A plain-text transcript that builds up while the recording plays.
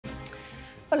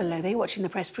Well, hello there, you're watching the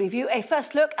press preview. A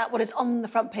first look at what is on the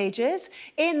front pages.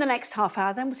 In the next half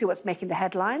hour, then, we'll see what's making the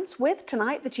headlines with,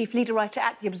 tonight, the chief leader writer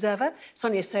at The Observer,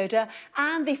 Sonia Sodha,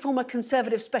 and the former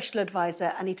Conservative Special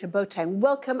Advisor, Anita Boateng.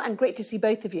 Welcome and great to see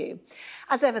both of you.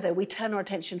 As ever, though, we turn our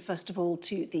attention, first of all,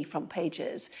 to the front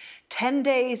pages. 10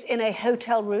 days in a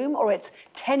hotel room, or it's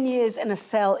 10 years in a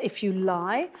cell if you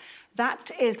lie.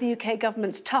 That is the UK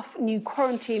government's tough new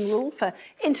quarantine rule for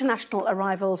international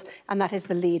arrivals, and that is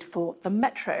the lead for the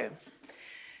Metro.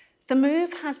 The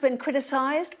move has been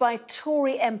criticised by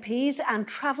Tory MPs and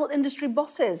travel industry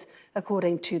bosses,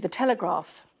 according to The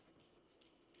Telegraph.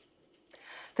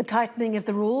 The tightening of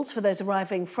the rules for those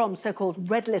arriving from so-called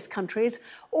red list countries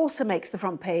also makes the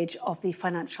front page of the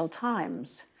Financial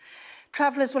Times.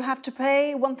 Travellers will have to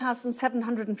pay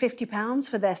 £1,750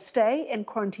 for their stay in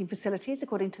quarantine facilities,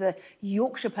 according to the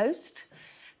Yorkshire Post.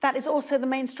 That is also the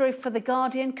main story for The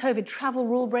Guardian. COVID travel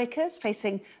rule breakers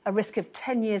facing a risk of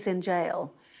 10 years in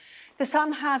jail. The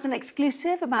Sun has an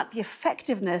exclusive about the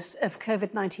effectiveness of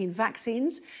COVID-19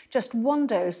 vaccines. Just one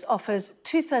dose offers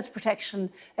 2/3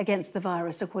 protection against the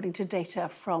virus, according to data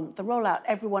from the rollout.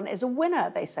 Everyone is a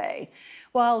winner, they say.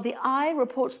 While The Eye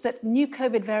reports that new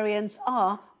COVID variants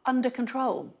are under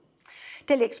control.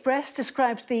 Daily Express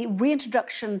describes the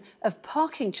reintroduction of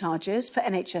parking charges for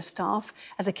NHS staff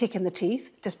as a kick in the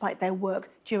teeth, despite their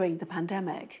work during the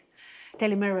pandemic.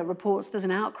 Daily Mirror reports there's an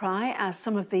outcry as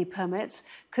some of the permits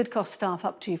could cost staff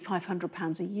up to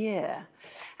 £500 a year.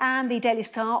 And the Daily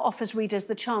Star offers readers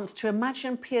the chance to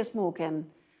imagine Piers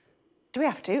Morgan, do we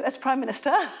have to, as Prime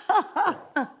Minister?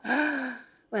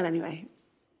 Well, anyway,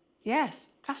 yes.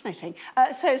 Fascinating.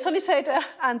 So Sonia Sodha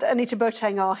and Anita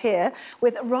Boateng are here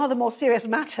with rather more serious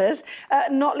matters,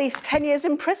 not least 10 years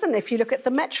in prison, if you look at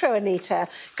the Metro, Anita.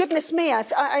 Goodness me,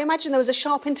 I imagine there was a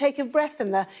sharp intake of breath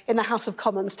in the House of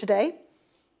Commons today.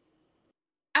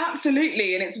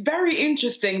 Absolutely, and it's very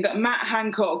interesting that Matt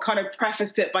Hancock kind of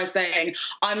prefaced it by saying,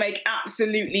 I make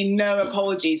absolutely no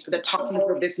apologies for the toughness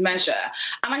of this measure.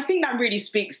 And I think that really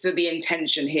speaks to the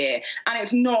intention here. And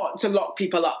it's not to lock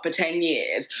people up for 10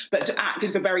 years, but to act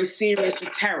as a very serious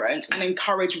deterrent and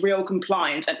encourage real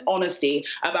compliance and honesty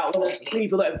about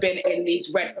people that have been in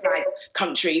these red flag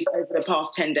countries over the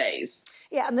past 10 days.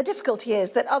 Yeah, and the difficulty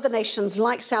is that other nations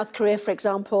like South Korea, for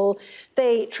example,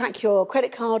 they track your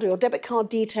credit card or your debit card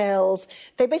details.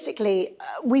 They basically,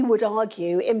 we would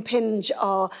argue, impinge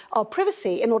our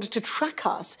privacy in order to track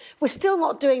us. We're still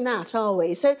not doing that, are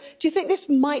we? So do you think this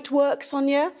might work,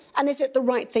 Sonia? And is it the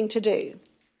right thing to do?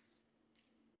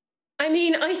 I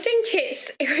mean, I think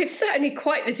it's certainly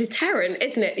quite the deterrent,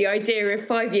 isn't it? The idea of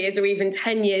 5 years or even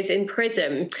 10 years in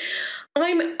prison.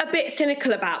 I'm a bit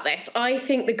cynical about this. I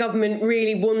think the government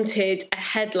really wanted a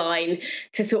headline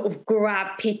to sort of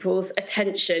grab people's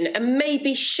attention and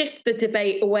maybe shift the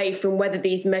debate away from whether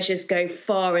these measures go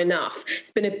far enough. It's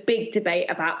been a big debate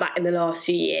about that in the last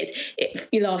few years,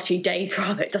 last few days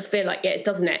rather. It does feel like, yes,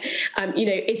 doesn't it?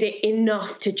 Is it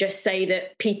enough to just say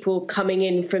that people coming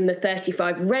in from the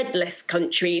 35 red list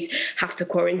countries have to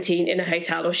quarantine in a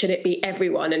hotel, or should it be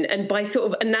everyone? And by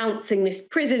sort of announcing this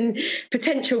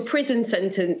potential prison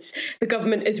sentence, the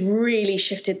government has really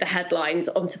shifted the headlines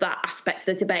onto that aspect of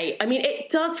the debate. I mean, it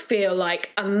does feel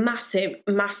like a massive,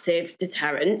 massive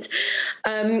deterrent.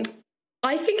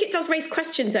 I think it does raise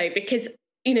questions, though, because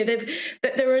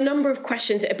there are a number of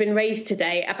questions that have been raised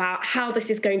today about how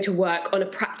this is going to work on a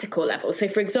practical level. So,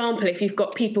 for example, if you've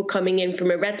got people coming in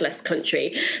from a red list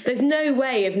country, there's no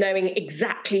way of knowing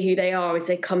exactly who they are as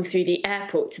they come through the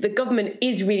airport. So the government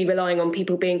is really relying on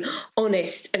people being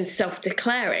honest and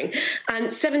self-declaring. And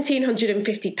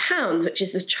 £1,750, which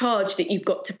is the charge that you've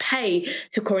got to pay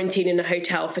to quarantine in a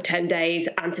hotel for 10 days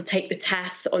and to take the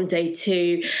tests on day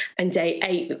 2 and day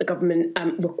 8 that the government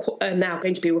are now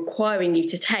going to be requiring you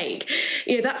to take,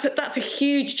 that's a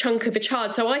huge chunk of a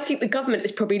charge. So I think the government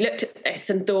has probably looked at this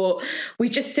and thought, we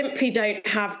just simply don't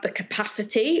have the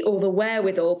capacity or the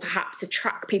wherewithal perhaps to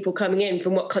track people coming in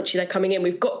from what country they're coming in.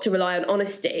 We've got to rely on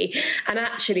honesty, and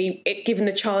actually, given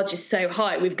the charge is so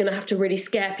high, we're going to have to really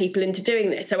scare people into doing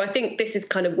this. So I think this is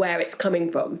kind of where it's coming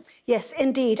from. Yes,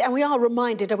 indeed. And we are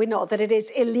reminded, are we not, that it is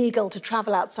illegal to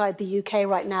travel outside the UK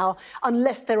right now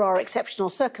unless there are exceptional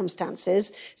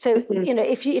circumstances. So,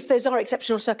 if those are exceptional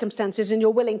circumstances and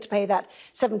you're willing to pay that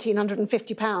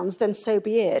 £1,750, then so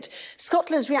be it.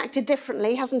 Scotland's reacted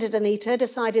differently, hasn't it, Anita?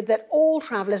 Decided that all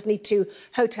travellers need to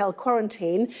hotel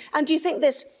quarantine. And do you think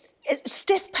this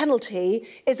stiff penalty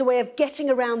is a way of getting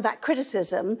around that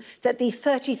criticism that the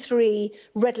 33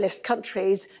 red list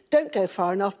countries don't go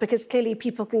far enough, because clearly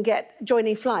people can get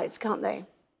joining flights, can't they?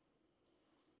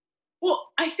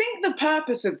 Well, I think the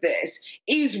purpose of this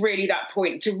is really that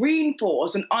point to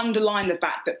reinforce and underline the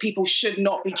fact that people should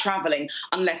not be travelling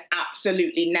unless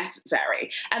absolutely necessary.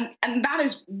 And that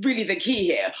is really the key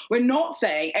here. We're not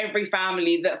saying every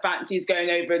family that fancies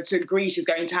going over to Greece is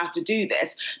going to have to do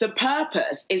this. The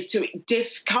purpose is to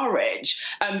discourage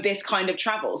this kind of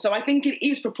travel. So I think it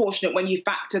is proportionate when you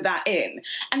factor that in.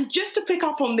 And just to pick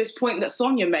up on this point that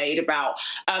Sonia made about,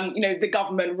 the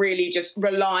government really just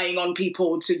relying on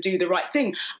people to do the right thing.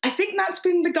 I think that's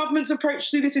been the government's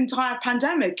approach through this entire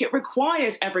pandemic. It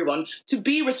requires everyone to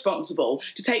be responsible,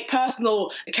 to take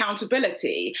personal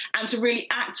accountability, and to really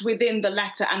act within the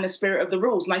letter and the spirit of the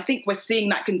rules. And I think we're seeing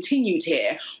that continued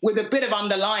here with a bit of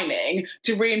underlining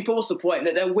to reinforce the point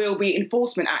that there will be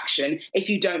enforcement action if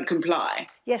you don't comply.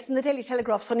 Yes, and the Daily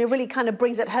Telegraph, Sonia, really kind of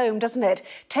brings it home, doesn't it?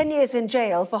 10 years in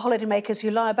jail for holidaymakers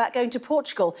who lie about going to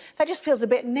Portugal. That just feels a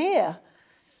bit near.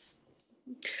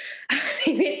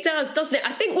 It does, doesn't it?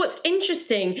 I think what's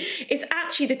interesting is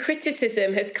actually the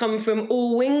criticism has come from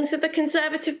all wings of the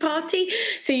Conservative Party.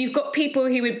 So you've got people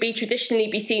who would be traditionally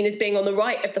be seen as being on the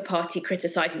right of the party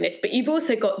criticising this, but you've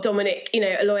also got Dominic,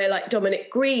 a lawyer like Dominic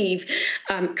Grieve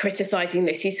criticising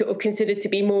this, who's sort of considered to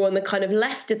be more on the kind of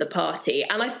left of the party.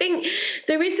 And I think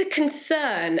there is a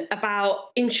concern about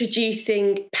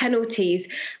introducing penalties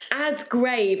as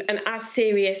grave and as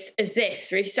serious as this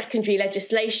through secondary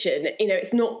legislation.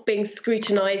 It's not being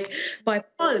scrutinised by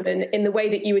Parliament in the way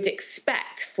that you would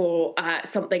expect for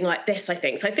something like this, I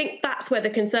think. So I think that's where the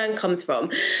concern comes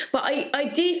from. But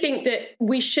I do think that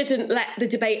we shouldn't let the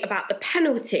debate about the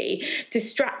penalty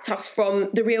distract us from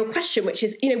the real question, which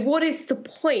is, what is the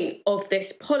point of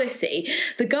this policy?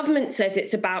 The government says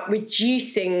it's about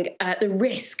reducing the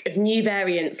risk of new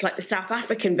variants like the South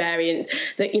African variant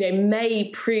that, may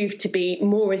prove to be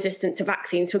more resistant to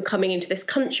vaccines from coming into this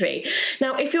country.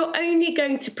 Now, if you're only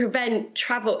going to prevent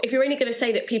travel, if you're only going to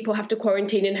say that people have to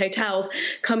quarantine in hotels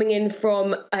coming in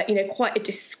from, quite a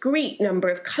discrete number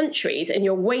of countries, and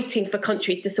you're waiting for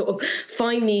countries to sort of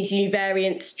find these new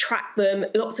variants, track them.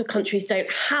 Lots of countries don't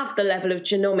have the level of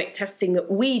genomic testing that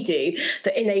we do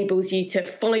that enables you to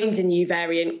find a new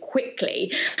variant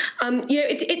quickly.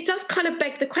 It does kind of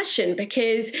beg the question,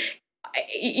 because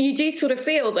you do sort of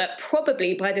feel that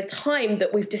probably by the time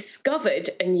that we've discovered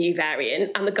a new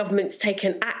variant and the government's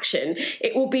taken action,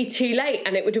 it will be too late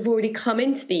and it would have already come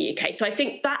into the UK. So I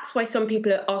think that's why some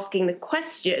people are asking the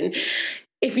question.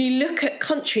 If you look at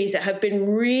countries that have been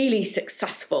really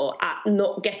successful at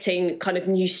not getting kind of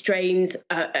new strains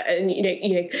and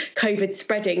COVID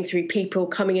spreading through people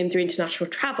coming in through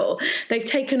international travel, they've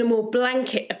taken a more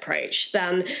blanket approach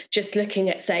than just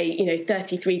looking at, say,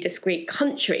 33 discrete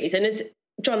countries. And as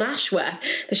John Ashworth,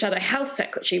 the Shadow Health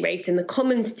Secretary, raised in the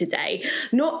Commons today,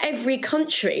 not every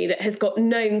country that has got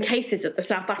known cases of the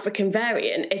South African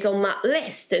variant is on that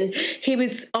list. And he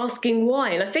was asking why.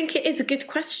 And I think it is a good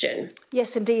question.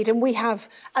 Yes, indeed. And we have,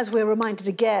 as we're reminded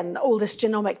again, all this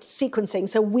genomic sequencing.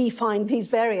 So we find these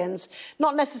variants,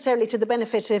 not necessarily to the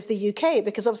benefit of the UK,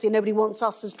 because obviously nobody wants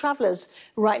us as travellers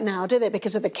right now, do they,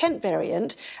 because of the Kent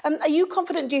variant. Are you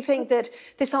confident, do you think, that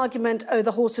this argument, oh,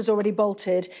 the horse has already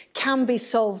bolted, can be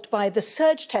solved by the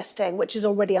surge testing, which is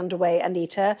already underway,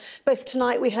 Anita? Both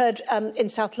tonight we heard in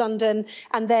South London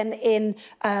and then in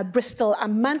Bristol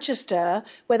and Manchester,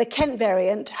 where the Kent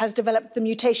variant has developed the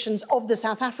mutations of the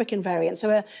South African variant.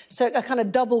 So a kind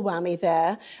of double whammy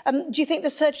there. Do you think the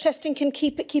surge testing can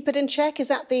keep it in check? Is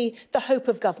that the hope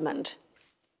of government?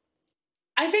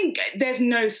 I think there's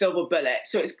no silver bullet.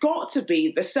 So it's got to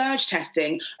be the surge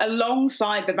testing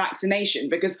alongside the vaccination,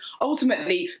 because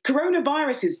ultimately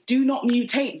coronaviruses do not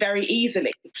mutate very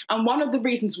easily. And one of the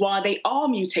reasons why they are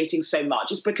mutating so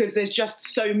much is because there's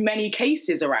just so many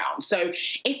cases around. So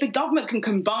if the government can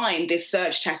combine this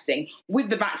surge testing with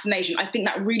the vaccination, I think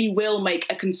that really will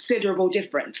make a considerable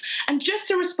difference. And just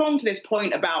to respond to this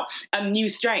point about new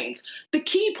strains, the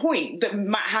key point that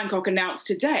Matt Hancock announced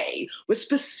today was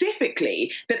specifically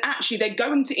that actually they're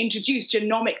going to introduce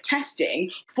genomic testing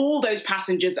for those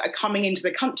passengers that are coming into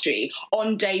the country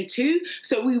on day 2.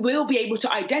 So we will be able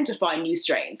to identify new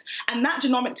strains. And that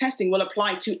genomic testing will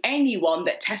apply to anyone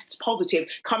that tests positive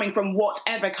coming from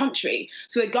whatever country.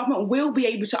 So the government will be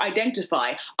able to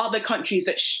identify other countries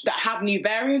that have new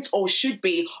variants or should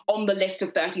be on the list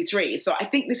of 33. So I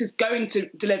think this is going to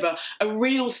deliver a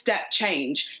real step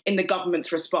change in the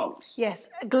government's response. Yes,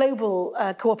 global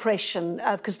cooperation,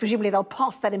 because presumably they'll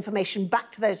pass that information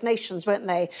back to those nations, won't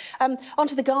they?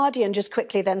 Onto The Guardian just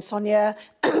quickly then, Sonia.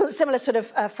 Similar sort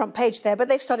of front page there, but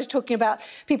they've started talking about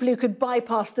people who could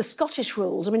bypass the Scottish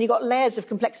rules. I mean, you've got layers of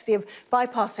complexity of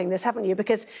bypassing this, haven't you?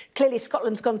 Because clearly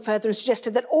Scotland's gone further and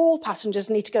suggested that all passengers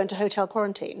need to go into hotel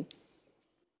quarantine.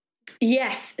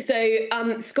 Yes, so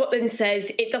Scotland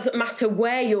says it doesn't matter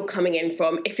where you're coming in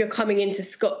from. If you're coming into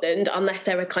Scotland, unless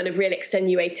there are kind of real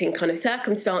extenuating kind of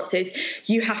circumstances,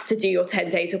 you have to do your 10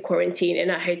 days of quarantine in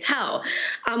a hotel.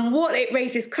 What it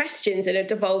raises questions in a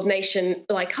devolved nation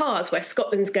like ours, where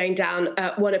Scotland's going down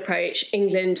one approach,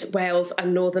 England, Wales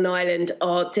and Northern Ireland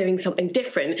are doing something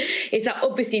different, is that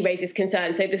obviously raises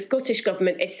concern. So the Scottish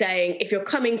government is saying if you're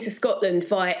coming to Scotland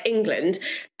via England,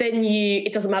 then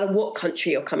it doesn't matter what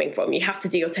country you're coming from, you have to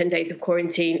do your 10 days of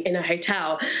quarantine in a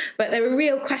hotel. But there are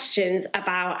real questions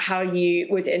about how you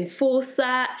would enforce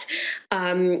that.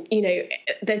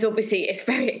 There's obviously, it's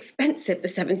very expensive, the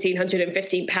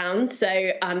 £1,750.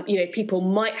 So, people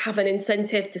might have an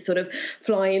incentive to sort of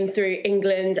fly in through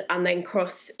England and then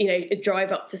cross,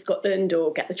 drive up to Scotland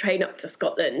or get the train up to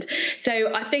Scotland.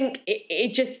 So I think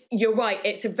you're right,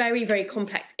 it's a very, very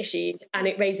complex issue and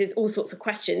it raises all sorts of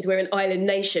questions. We're an island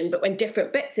nation, but when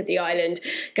different bits of the island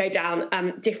go down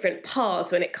different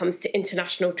paths when it comes to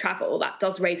international travel, that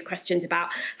does raise questions about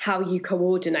how you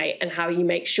coordinate and how you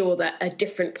make sure that a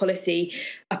different policy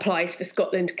applies for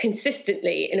Scotland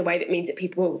consistently in a way that means that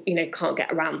people, can't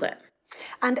get around it.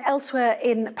 And elsewhere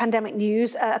in pandemic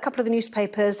news, a couple of the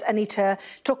newspapers, Anita,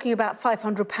 talking about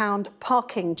 £500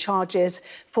 parking charges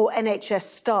for NHS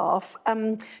staff.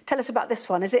 Tell us about this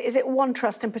one. Is it one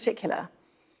trust in particular?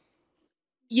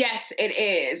 Yes, it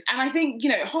is. And I think,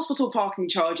 hospital parking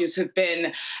charges have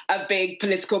been a big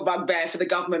political bugbear for the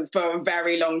government for a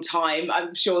very long time.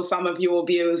 I'm sure some of your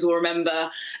viewers will remember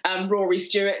Rory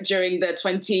Stewart during the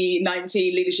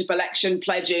 2019 leadership election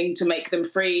pledging to make them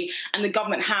free. And the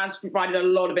government has provided a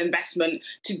lot of investment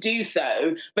to do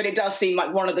so. But it does seem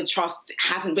like one of the trusts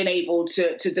hasn't been able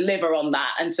to deliver on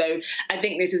that. And so I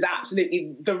think this is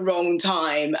absolutely the wrong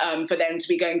time for them to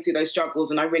be going through those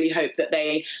struggles. And I really hope that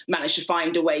they manage to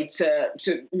find a way to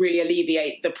really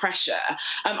alleviate the pressure.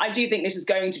 I do think this is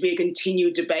going to be a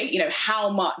continued debate.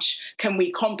 How much can we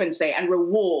compensate and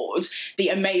reward the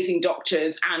amazing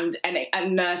doctors and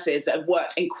nurses that have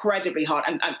worked incredibly hard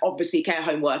and obviously care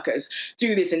home workers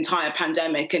through this entire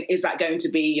pandemic? And is that going to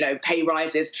be, pay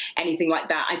rises, anything like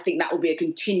that? I think that will be a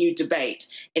continued debate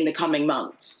in the coming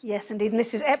months. Yes, indeed. And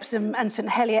this is Epsom and St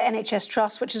Helier NHS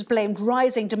Trust, which has blamed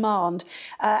rising demand.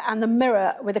 And the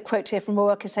Mirror, with a quote here from a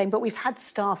worker saying, but we've had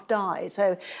staff die.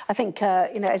 So I think,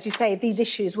 as you say, these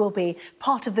issues will be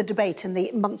part of the debate in the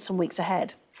months and weeks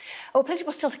ahead. Well, plenty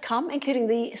more still to come, including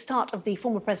the start of the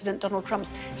former President Donald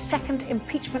Trump's second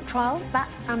impeachment trial. That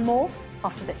and more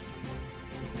after this.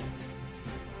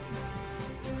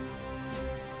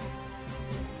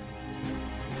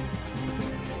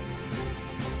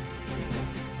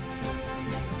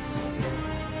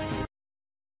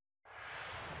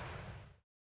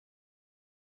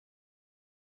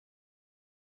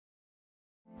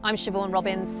 I'm Siobhan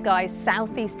Robbins, Sky's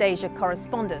Southeast Asia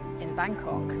correspondent in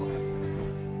Bangkok.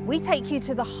 We take you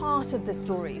to the heart of the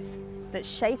stories that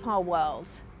shape our world.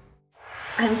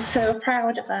 I'm so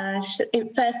proud of her.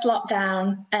 In first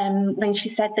lockdown, when she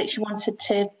said that she wanted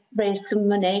to raise some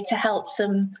money to help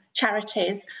some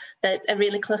charities that are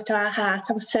really close to our heart,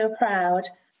 I was so proud.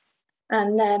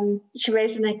 And she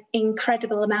raised an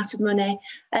incredible amount of money.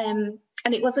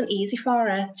 And it wasn't easy for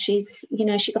her. She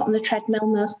got on the treadmill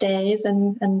most days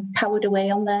and powered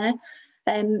away on there.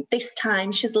 This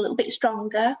time she's a little bit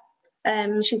stronger.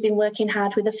 She's been working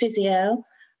hard with a physio,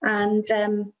 and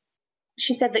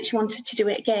she said that she wanted to do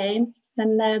it again.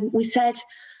 And we said,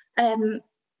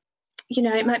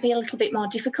 it might be a little bit more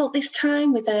difficult this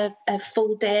time with a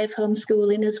full day of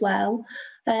homeschooling as well.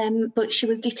 But she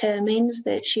was determined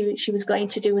that she was going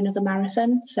to do another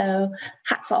marathon. So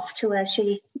hats off to her.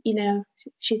 She's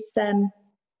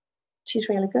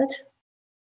really good.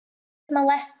 My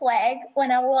left leg,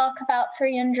 when I walk about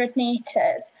 300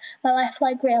 metres, my left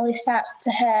leg really starts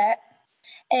to hurt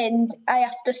and I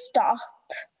have to stop.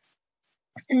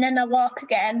 And then I walk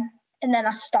again and then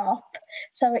I stop.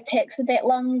 So it takes a bit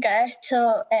longer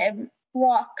to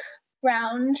walk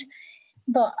round.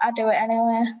 But I do it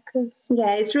anyway.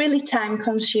 Yeah, it's really time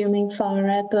consuming for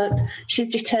her, but she's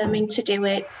determined to do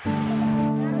it.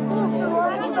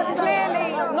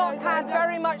 Clearly not had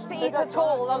very much to eat at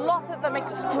all, a lot of them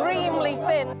extremely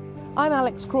thin. I'm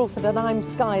Alex Crawford and I'm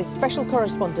Sky's special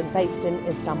correspondent based in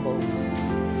Istanbul.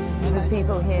 The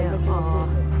people here are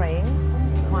praying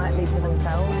quietly to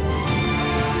themselves.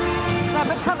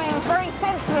 They're becoming very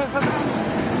sensitive about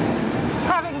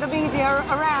having the media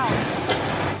around.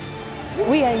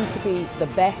 We aim to be the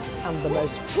best and the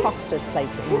most trusted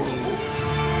place in news.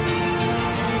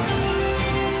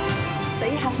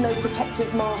 They have no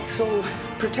protective masks or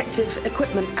protective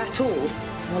equipment at all.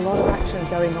 There's a lot of action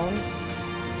going on.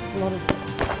 A lot of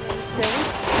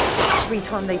still. every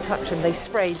time they touch him, they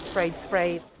sprayed.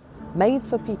 Made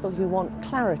for people who want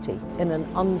clarity in an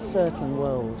uncertain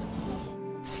world.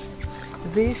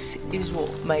 This is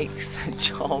what makes the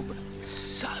job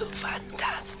so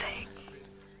fantastic.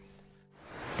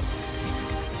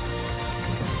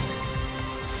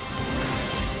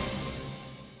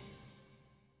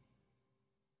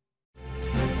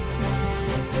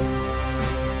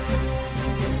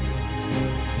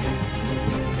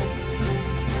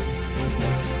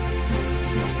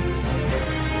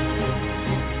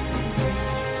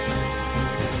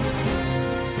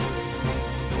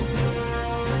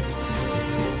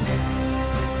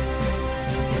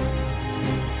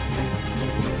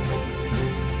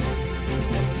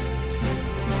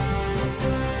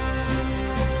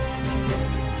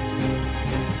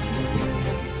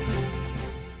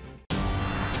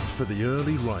 For the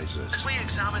early risers. As we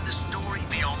examine the story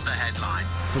beyond the headline.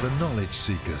 For the knowledge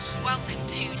seekers. Welcome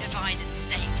to Divided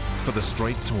States. For the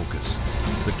straight talkers,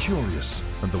 the curious,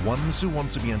 and the ones who want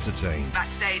to be entertained.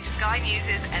 Backstage, Sky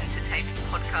News' entertainment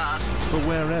podcast. For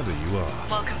wherever you are.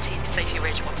 Welcome to Sophie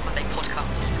Ridge on Sunday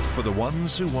podcast. For the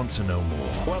ones who want to know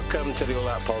more. Welcome to the All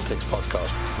Out Politics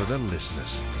podcast. For the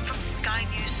listeners. From Sky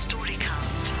News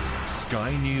Storycast.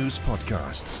 Sky News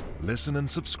Podcasts. Listen and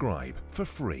subscribe for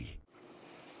free.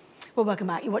 Well, welcome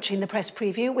back. You're watching the press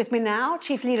preview. With me now,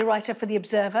 Chief Leader Writer for The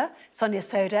Observer, Sonia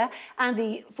Sodha, and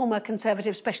the former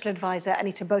Conservative Special Advisor,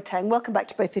 Anita Boateng. Welcome back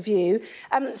to both of you.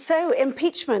 So,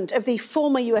 impeachment of the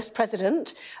former US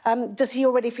President. Does he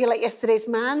already feel like yesterday's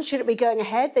man? Should it be going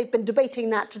ahead? They've been debating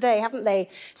that today, haven't they,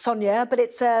 Sonia? But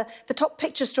it's the top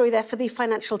picture story there for the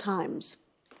Financial Times.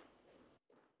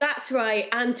 That's right.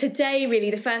 And today, really,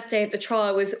 the first day of the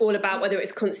trial was all about whether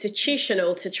it's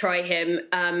constitutional to try him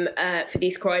for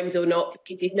these crimes or not,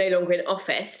 because he's no longer in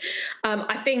office.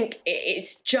 I think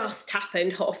it's just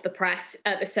happened, hot off the press.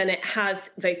 The Senate has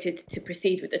voted to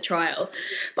proceed with the trial.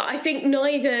 But I think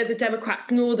neither the Democrats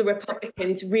nor the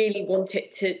Republicans really want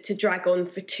it to drag on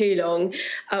for too long.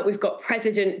 We've got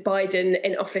President Biden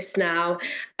in office now.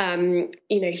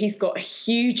 He's got a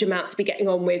huge amount to be getting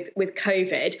on with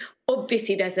COVID.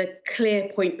 Obviously, there's a clear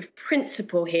point of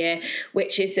principle here,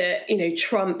 which is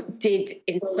Trump did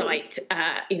incite,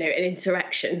 an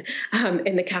insurrection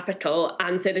in the Capitol.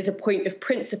 And so there's a point of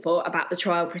principle about the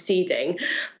trial proceeding.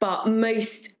 But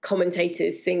most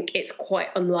commentators think it's quite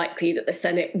unlikely that the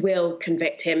Senate will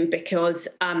convict him because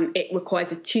it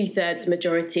requires a 2/3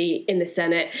 majority in the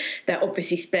Senate. They're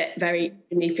obviously split very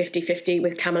 50-50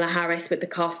 with Kamala Harris with the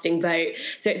casting vote.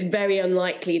 So it's very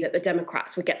unlikely that the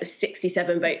Democrats would get the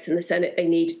 67 votes in the Senate they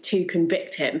need to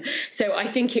convict him. So I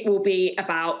think it will be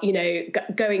about,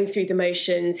 going through the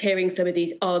motions, hearing some of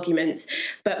these arguments.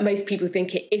 But most people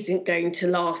think it isn't going to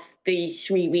last the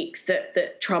 3 weeks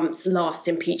that Trump's last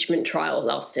impeachment trial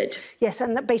lasted. Yes,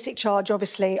 and that basic charge,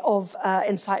 obviously, of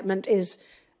incitement is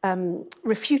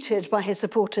refuted by his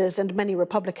supporters and many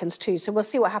Republicans too. So we'll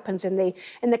see what happens in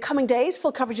the coming days.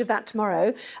 Full coverage of that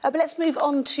tomorrow. But let's move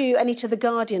on to Anita, The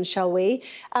Guardian, shall we?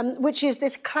 Which is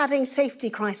this cladding safety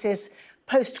crisis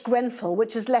post-Grenfell,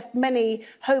 which has left many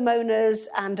homeowners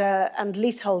and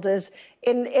leaseholders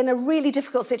in a really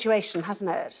difficult situation, hasn't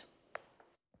it?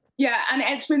 Yeah, and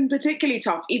it's been particularly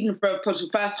tough, even for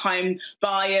first-time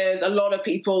buyers, a lot of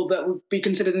people that would be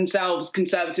considered themselves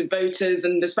Conservative voters,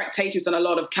 and the Spectator's done a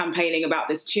lot of campaigning about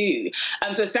this too.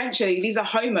 So essentially, these are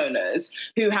homeowners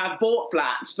who have bought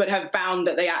flats but have found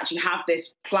that they actually have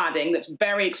this cladding that's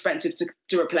very expensive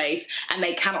to replace, and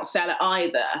they cannot sell it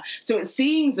either. So it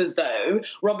seems as though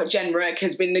Robert Jenrick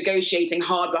has been negotiating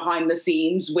hard behind the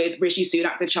scenes with Rishi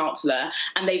Sunak, the Chancellor,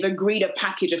 and they've agreed a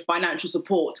package of financial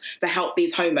support to help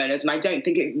these homeowners. And I don't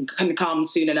think it can come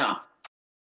soon enough.